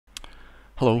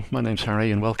Hello, my name's Harry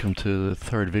and welcome to the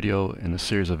third video in a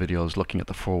series of videos looking at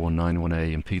the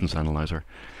 4191A impedance analyzer.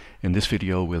 In this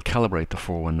video we'll calibrate the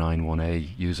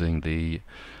 4191A using the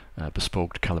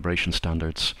bespoke calibration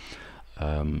standards.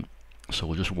 So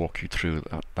we'll just walk you through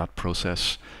that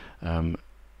process.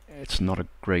 It's not a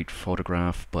great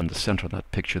photograph, but in the center of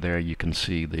that picture there you can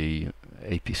see the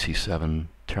APC7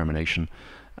 termination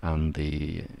and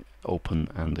the open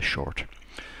and the short.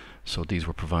 So these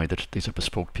were provided, these are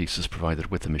bespoke pieces provided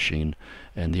with the machine.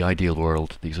 In the ideal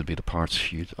world, these would be the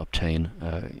parts you'd obtain.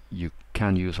 You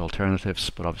can use alternatives,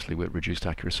 but obviously with reduced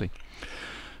accuracy.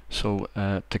 So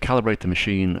to calibrate the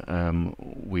machine,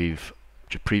 we've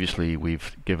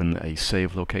given a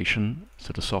save location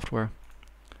to the software.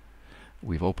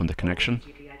 We've opened the connection.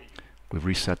 We've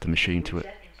reset the machine to a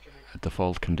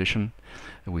default condition.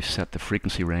 We've set the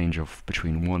frequency range of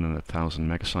between 1 and 1000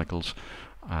 megacycles.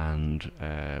 And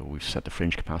we've set the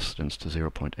fringe capacitance to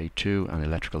 0.82 and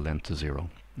electrical length to 0.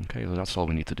 Okay, so that's all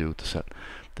we need to do to set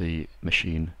the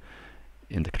machine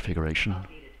in the configuration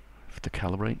to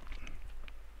calibrate.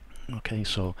 Okay,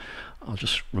 so I'll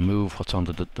just remove what's on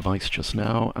the device just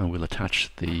now, and we'll attach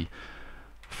the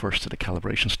first to the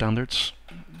calibration standards.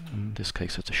 In this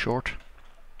case it's a short.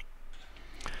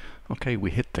 Okay,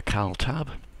 we hit the cal tab.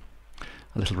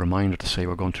 A little reminder to say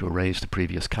we're going to erase the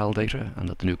previous cal data and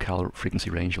that the new cal frequency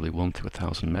range will be 1 to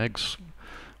 1000 megs.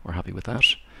 We're happy with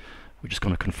that. We're just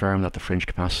going to confirm that the fringe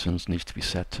capacitance needs to be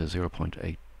set to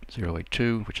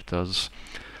 0.8082, which it does.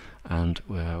 And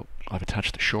I've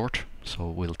attached the short, so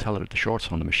we'll tell it that the short's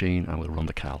on the machine and we'll run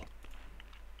the cal.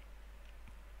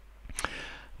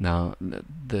 Now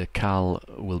the cal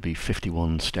will be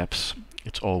 51 steps.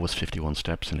 It's always 51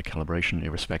 steps in the calibration,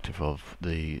 irrespective of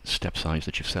the step size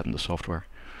that you've set in the software.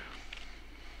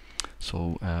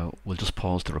 So we'll just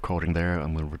pause the recording there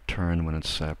and we'll return when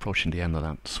it's approaching the end of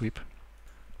that sweep.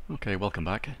 Okay, welcome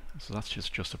back. So that's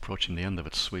just approaching the end of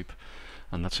its sweep,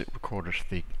 and that's it recorded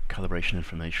the calibration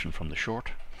information from the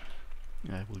short.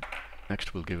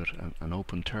 Next we'll give it an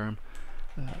open term.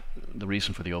 The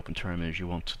reason for the open term is you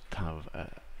want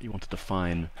to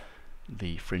define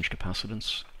the fringe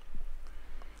capacitance.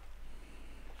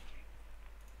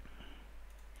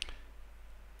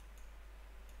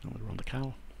 And we'll run the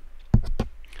cal.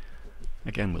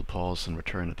 Again, we'll pause and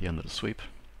return at the end of the sweep.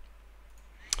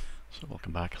 So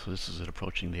welcome back. So this is it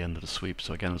approaching the end of the sweep.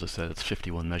 So again, as I said, it's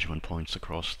 51 measurement points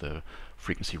across the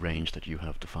frequency range that you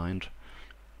have defined.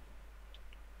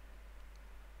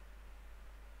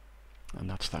 And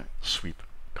that's that sweep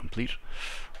complete.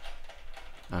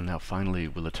 And now finally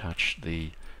we'll attach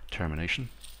the termination.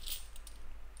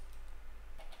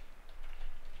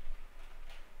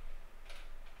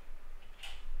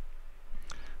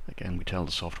 Again, we tell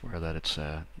the software that it's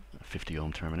a 50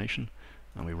 ohm termination,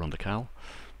 and we run the cal.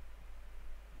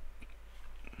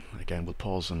 Again, we'll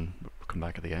pause and come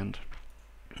back at the end.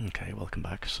 Okay, welcome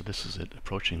back. So this is it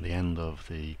approaching the end of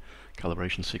the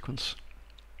calibration sequence.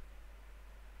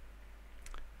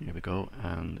 Here we go,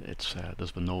 and it's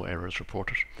there's been no errors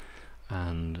reported,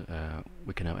 and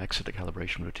we can now exit the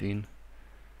calibration routine.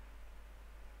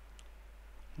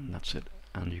 And that's it.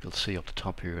 And you can see up the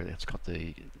top here it's got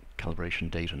the calibration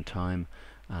date and time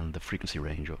and the frequency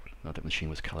range that the machine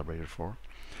was calibrated for.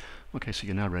 Okay, so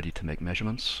you're now ready to make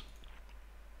measurements.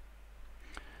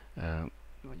 You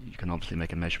can obviously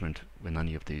make a measurement when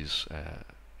any of these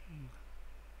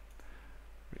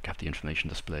have the information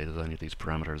displayed as any of these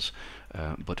parameters,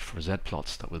 but for Z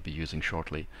plots that we'll be using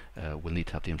shortly, we'll need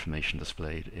to have the information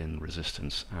displayed in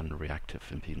resistance and reactive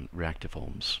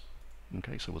ohms.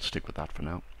 Okay, so we'll stick with that for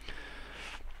now.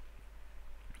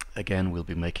 Again, we'll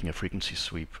be making a frequency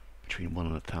sweep between 1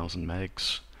 and 1000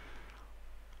 megs,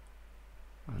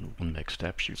 and 1 meg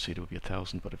steps. You'll see it will be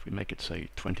 1000, but if we make it say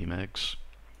 20 megs,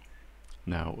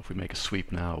 now if we make a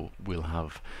sweep now, we'll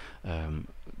have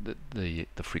the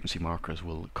frequency markers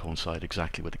will coincide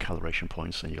exactly with the calibration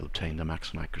points, and you'll obtain the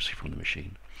maximum accuracy from the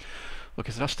machine.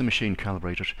 Okay, so that's the machine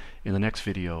calibrated. In the next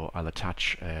video I'll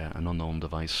attach an unknown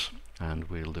device and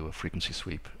we'll do a frequency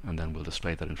sweep, and then we'll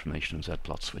display that information in Z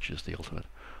plots, which is the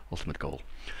ultimate goal.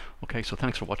 Okay, so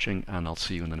thanks for watching, and I'll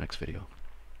see you in the next video.